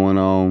got going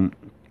on.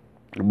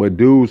 But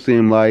dude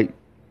seemed like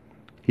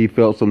he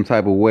felt some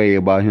type of way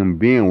about him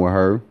being with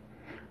her.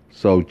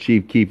 So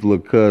Chief Keef's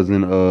little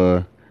cousin,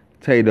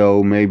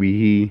 Tato, maybe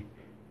he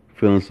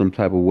feeling some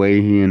type of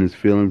way. He in his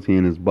feelings, he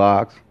in his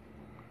box.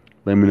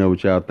 Let me know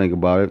what y'all think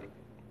about it.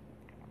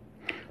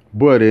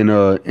 But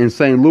in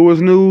St.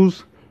 Louis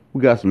news,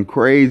 we got some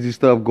crazy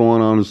stuff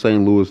going on in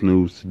St. Louis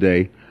news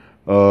today.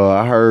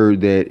 I heard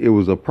that it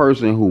was a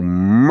person who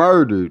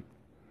murdered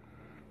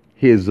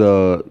his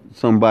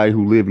somebody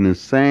who lived in the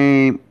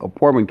same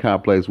apartment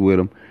complex with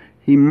him.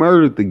 He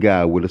murdered the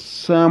guy with a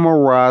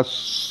samurai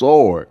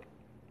sword.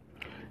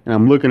 And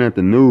I'm looking at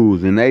the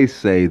news, and they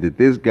say that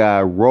this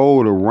guy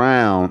rode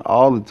around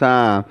all the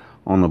time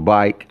on a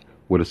bike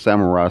with a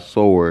samurai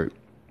sword.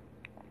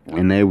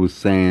 And they was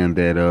saying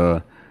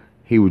that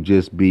he would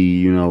just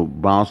be,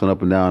 bouncing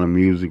up and down the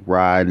music,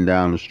 riding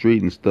down the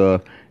street and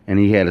stuff. And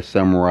he had a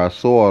samurai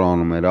sword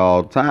on him at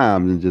all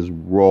times and just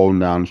rolling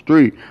down the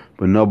street.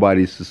 But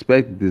nobody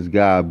suspected this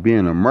guy of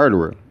being a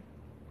murderer.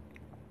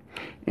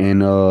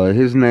 And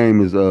his name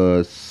is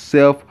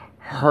Seth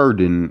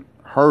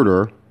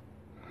Herder.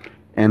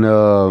 And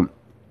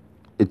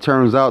it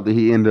turns out that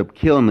he ended up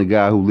killing the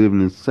guy who lived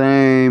in the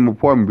same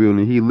apartment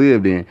building he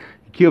lived in.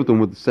 He killed him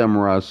with the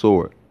samurai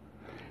sword.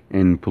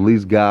 And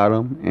police got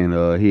him,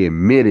 and he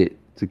admitted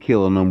to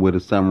killing them with a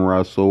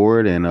samurai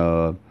sword, and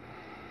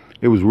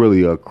it was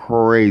really a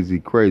crazy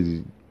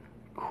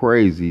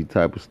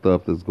type of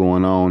stuff that's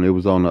going on. It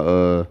was on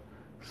the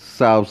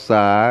south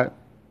side,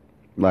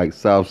 like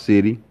South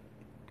City,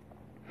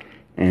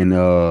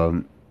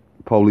 and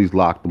police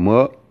locked him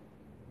up.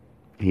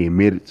 He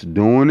admitted to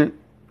doing it,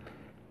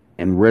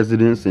 and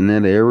residents in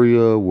that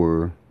area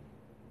were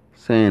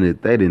saying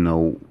that they didn't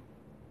know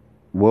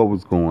what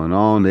was going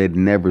on. They'd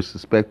never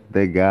suspected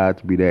that guy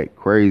to be that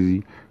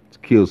crazy to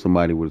kill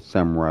somebody with a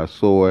samurai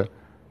sword.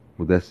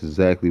 Well, that's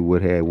exactly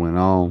what had went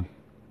on.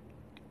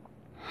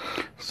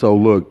 So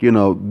look,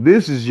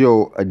 this is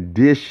your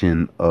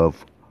edition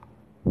of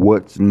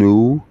What's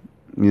New.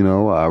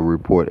 I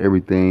report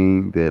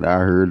everything that I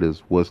heard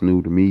as what's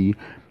new to me,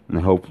 and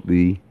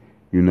hopefully,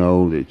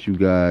 that you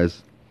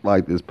guys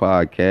like this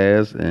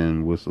podcast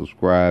and will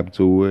subscribe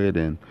to it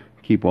and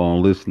keep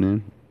on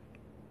listening.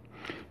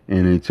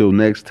 And until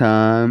next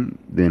time,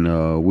 then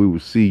we will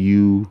see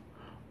you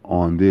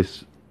on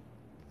this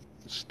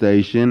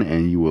station,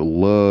 and you would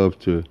love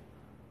to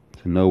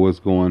know what's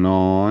going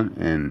on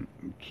and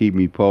keep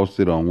me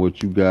posted on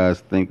what you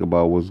guys think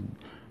about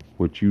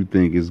what you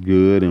think is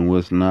good and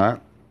what's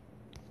not.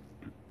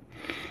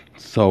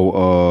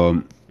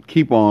 So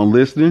keep on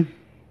listening.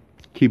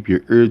 Keep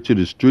your ear to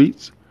the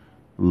streets.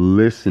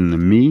 Listen to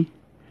me.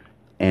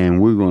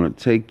 And we're going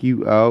to take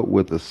you out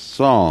with a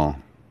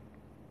song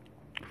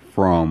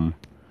from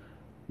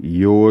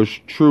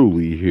yours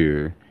truly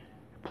here.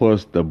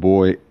 Plus the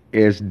boy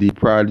SD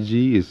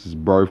Prodigy. It's his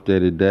birthday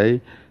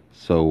today.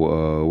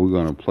 So we're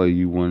going to play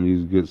you one of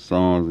these good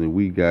songs that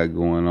we got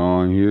going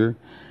on here.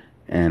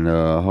 And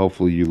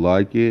hopefully you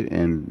like it.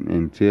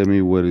 And tell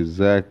me what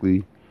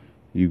exactly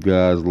you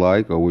guys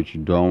like or what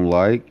you don't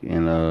like.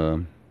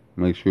 And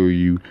make sure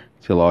you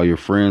tell all your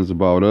friends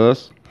about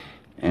us.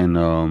 And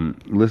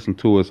listen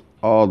to us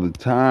all the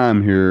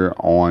time here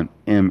on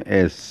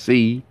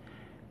MSC.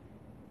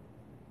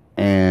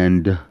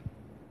 And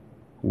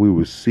we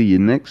will see you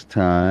next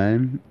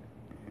time.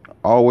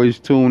 Always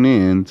tune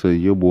in to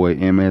your boy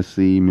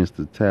MSC,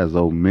 Mr.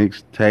 Tazo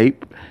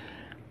Mixtape.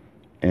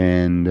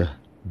 And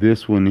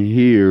this one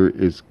here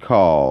is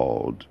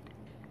called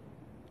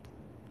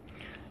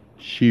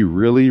She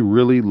Really,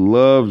 Really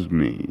Loves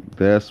Me.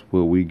 That's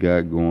what we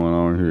got going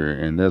on here.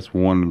 And that's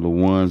one of the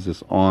ones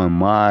that's on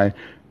my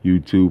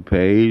YouTube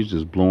page.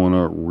 It's blowing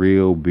up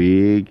real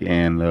big.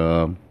 And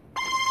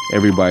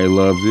everybody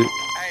loves it.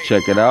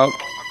 Check it out.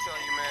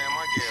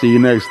 See you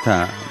next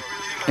time.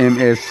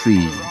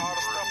 MSC,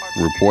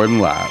 reporting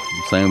live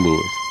from St.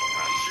 Louis.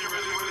 She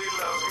really, really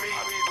loves me.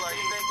 I be like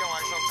thinking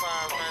like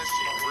sometimes, man,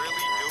 she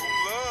really do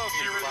love me.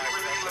 She really,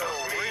 really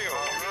loves me. Real.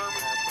 You heard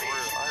me?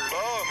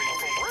 Love me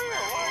for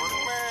real. Like,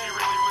 man. She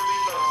really, really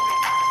loves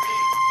me.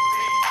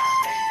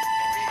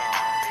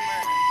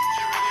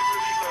 She really,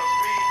 really loves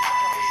me.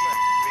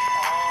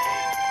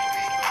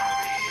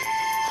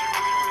 She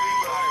really, really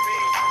loves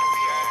me.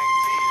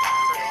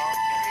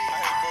 I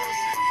hate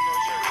bullshit. You know,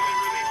 she really,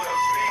 really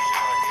loves me.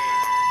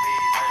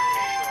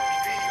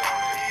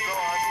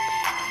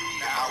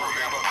 Now I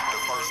remember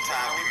the first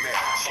time we met.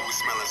 She was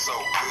smelling so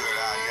good,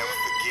 I'll never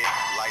forget.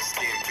 Light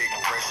skin, big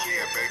breast,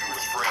 yeah, baby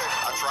was fresh.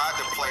 I tried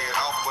to play it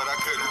off, but I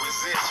couldn't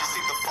resist. She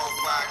see the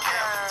 4-5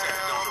 cap,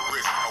 tatted on the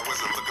wrist. I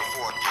wasn't looking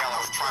for a gal, I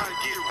was trying to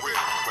get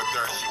rich. But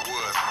there she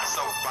was,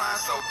 so fine,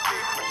 so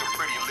thick, with the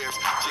pretty lips,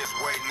 just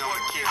waiting on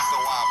a kiss, so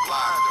I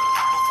obliged her.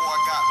 Before I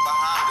got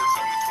behind her,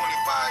 took me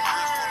 25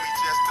 years for me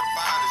just to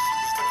find her. She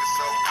was looking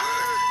so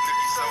good,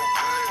 looking so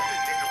good. The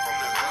nigga from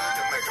the hood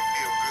to make her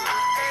feel good.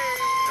 Hey,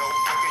 no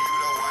fucking you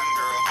the one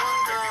girl.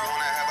 Baby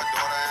wanna have a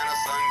daughter and a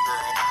son,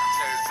 girl.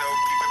 Tezo,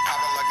 keep it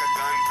poppin' like a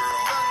gun,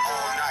 girl.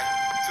 All night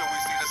till we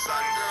see the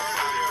sun, girl.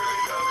 Really,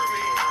 really loves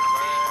me.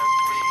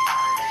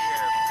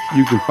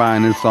 You can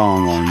find this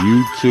song on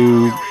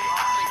YouTube,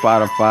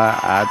 Spotify,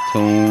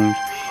 iTunes,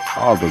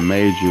 all the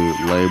major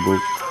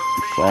labels.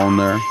 It's on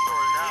there.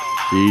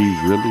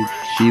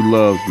 She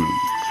loves me.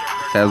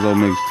 Tazo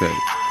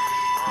Mixtape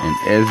and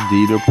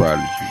SD the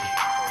Prodigy.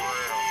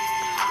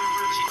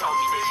 She told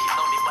me that she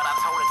loved me, but I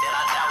told her that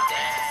I doubt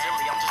that.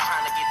 Sincerely, I'm just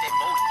trying to get that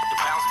booty to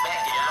bounce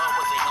back. If love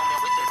was a human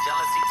with the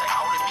jealousy, take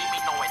hold of me,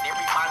 knowing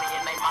everybody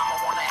and they mama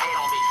wanna hate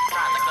on me.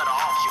 Tried to cut her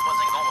off, she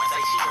wasn't going, say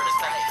she here to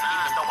stay.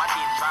 Even though I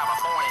didn't drive a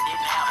phone and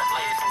didn't have a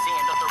place.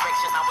 Seeing the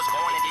direction I was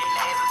going and didn't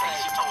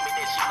hesitate. She told me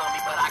that she loved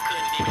me, but I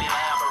couldn't even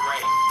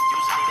elaborate.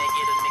 Usually they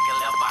get a nigga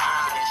left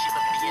behind, and then she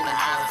looked me in the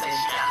eyes and said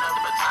she got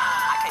nothing but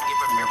time. I can't give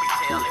a fairy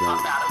tale if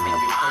I'm about to make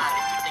you mine.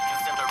 If you thinking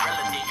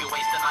Cinderella, then you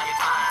wasting all your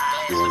time.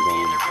 Glass look me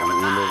in the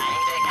river line,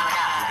 ain't that kind of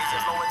guy. Is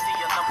it loyalty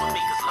or love for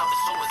me? 'Cause love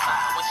is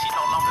suicide. When she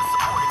no longer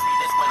supported me,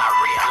 that's when I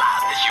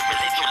realized that she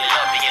really truly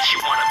loved me and she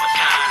one of a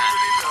kind.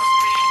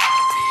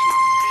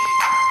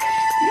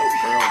 Yo,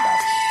 girl,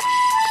 got it.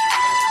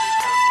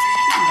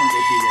 She gonna go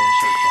do that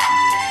shirt shop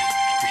and do that.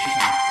 'Cause she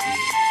gonna,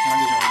 I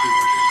just wanna do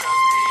her shirt shop.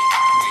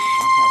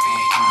 I'm probably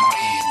gonna come my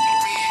own.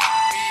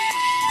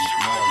 She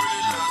don't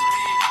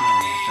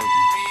shake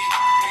me.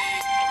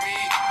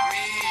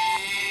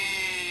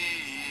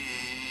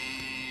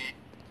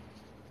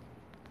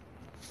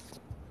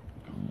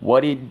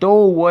 What it do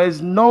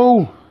was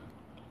new.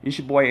 It's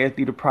your boy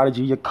SD the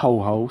Prodigy, your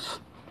co-host.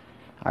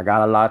 I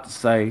got a lot to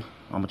say.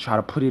 I'm gonna try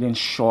to put it in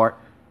short.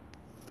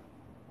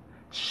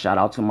 Shout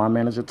out to my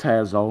manager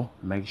Tazo.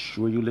 Make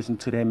sure you listen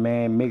to that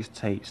man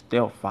mixtape,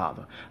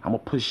 Stepfather. I'm gonna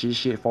push this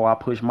shit before I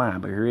push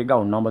mine. But here we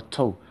go, number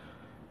 2.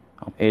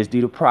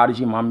 SD the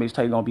Prodigy. My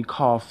mixtape gonna be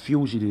called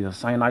Fugitive.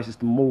 St. Isis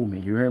the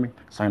movement. You hear me?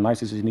 St.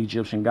 Isis is an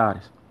Egyptian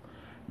goddess.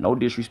 No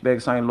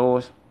disrespect, St.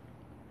 Louis,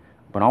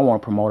 but I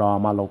want to promote all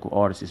my local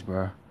artists,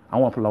 bro. I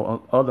want to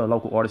promote other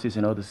local artists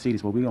in other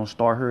cities, but we gonna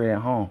start here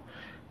at home.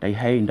 They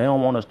hating. They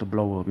don't want us to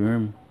blow up. You hear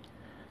me?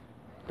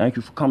 Thank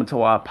you for coming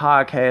to our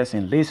podcast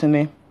and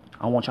listening.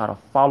 I want y'all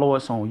to follow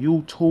us on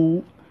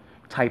YouTube.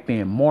 Type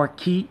in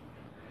Marquis.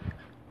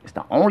 It's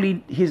the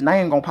only, his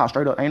name gonna pop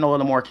straight up. Ain't no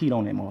other Marquis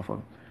on that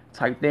motherfucker.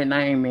 Type that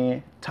name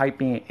in.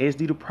 Type in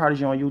SD the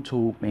Prodigy on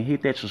YouTube and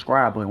hit that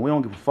subscribe button. We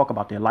don't give a fuck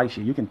about that like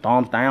shit. You can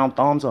thumbs down,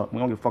 thumbs up. We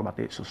don't give a fuck about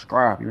that.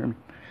 Subscribe. You hear me?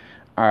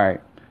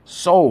 Alright.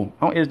 So,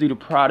 I'm SD the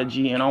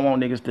Prodigy and I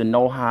want niggas to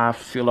know how I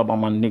feel about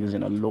my niggas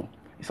in the loop.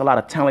 It's a lot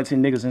of talented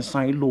niggas in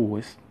St.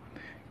 Louis.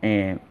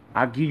 And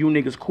I give you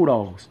niggas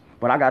kudos.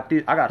 But I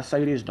gotta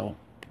say this though.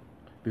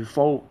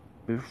 Before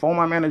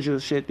my manager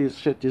shut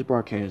this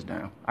broadcast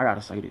down, I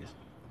gotta say this.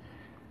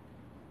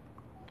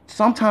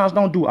 Sometimes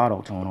don't do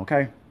auto-tune,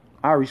 okay?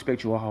 I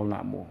respect you a whole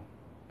lot more.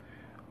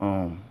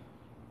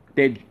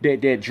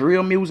 That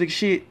drill music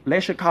shit,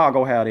 let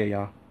Chicago have that,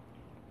 y'all.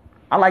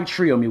 I like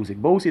drill music.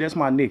 Boosie, that's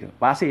my nigga.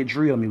 But I said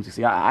drill music.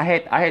 See, I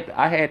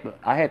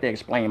had to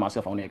explain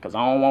myself on that because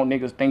I don't want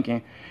niggas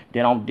thinking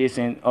that I'm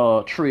dissing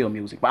drill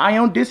music. But I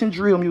am dissing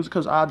drill music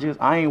because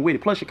I ain't with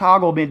it. Plus,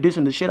 Chicago been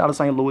dissing the shit out of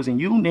St. Louis, and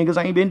you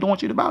niggas ain't been doing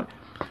shit about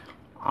it.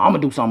 I'm gonna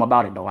do something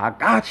about it though. I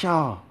got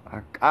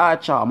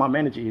y'all. My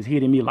manager is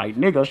hitting me like,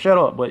 nigga, shut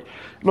up. But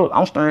look,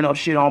 I'm stirring up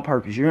shit on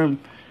purpose. You hear me?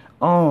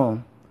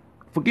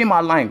 Forget my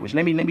language.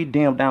 Let me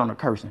damn down the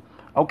cursing.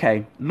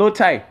 Okay, Lil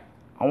Tay.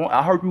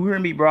 I hope you hear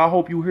me, bro. I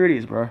hope you hear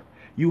this, bro.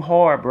 You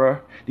hard, bro.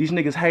 These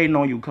niggas hating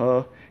on you,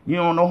 cuz. You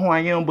don't know who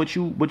I am, but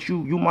you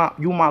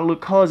my little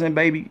cousin,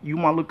 baby. You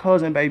my little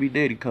cousin, baby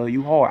daddy, cuz.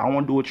 You hard. I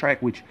want to do a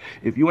track with you.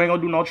 If you ain't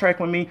gonna do no track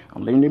with me,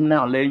 I'm letting them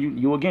know. I'm letting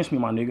you against me,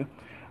 my nigga.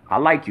 I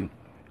like you.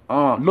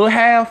 Lil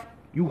Half,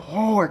 you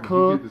hard,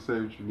 cuz. You get to say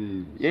what you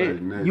need to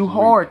say next you week.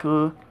 hard,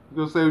 cuz. You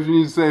gonna say what you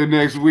need to say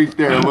next week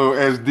there, little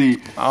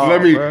SD. Oh,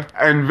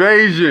 bruh.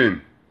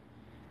 Invasion.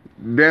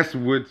 That's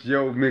what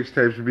your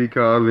mixtape should be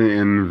called, the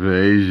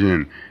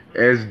Invasion.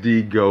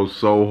 SD goes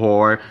so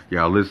hard.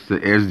 Y'all listen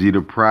to SD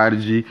the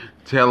Prodigy.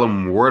 Tell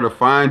them where to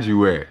find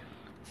you at.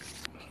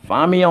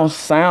 Find me on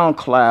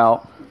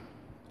SoundCloud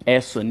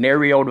as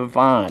Scenario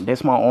Divine.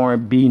 That's my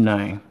R&B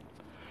name.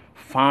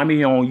 Find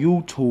me on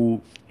YouTube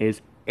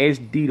as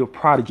SD the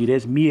Prodigy.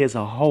 That's me as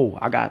a whole.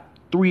 I got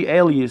 3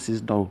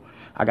 aliases though.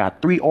 I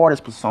got 3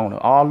 artist persona.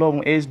 All of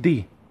them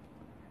SD.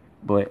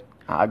 But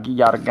I'll give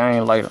y'all the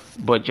game later.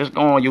 But just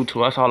go on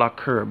YouTube. That's all I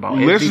care about.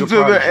 Listen to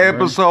the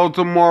episode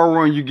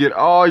tomorrow and you get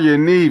all you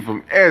need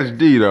from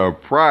SD the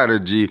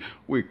Prodigy.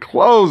 We're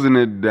closing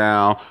it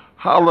down.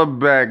 Holla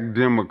back,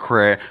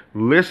 Democrat.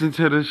 Listen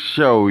to the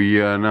show,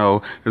 you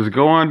know. It's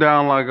going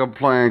down like a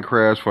plane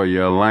crash for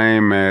your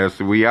lame ass.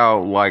 We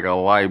out like a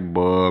light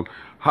bulb.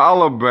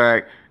 Holla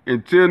back.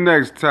 Until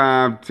next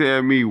time,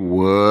 tell me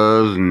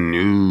what's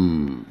new.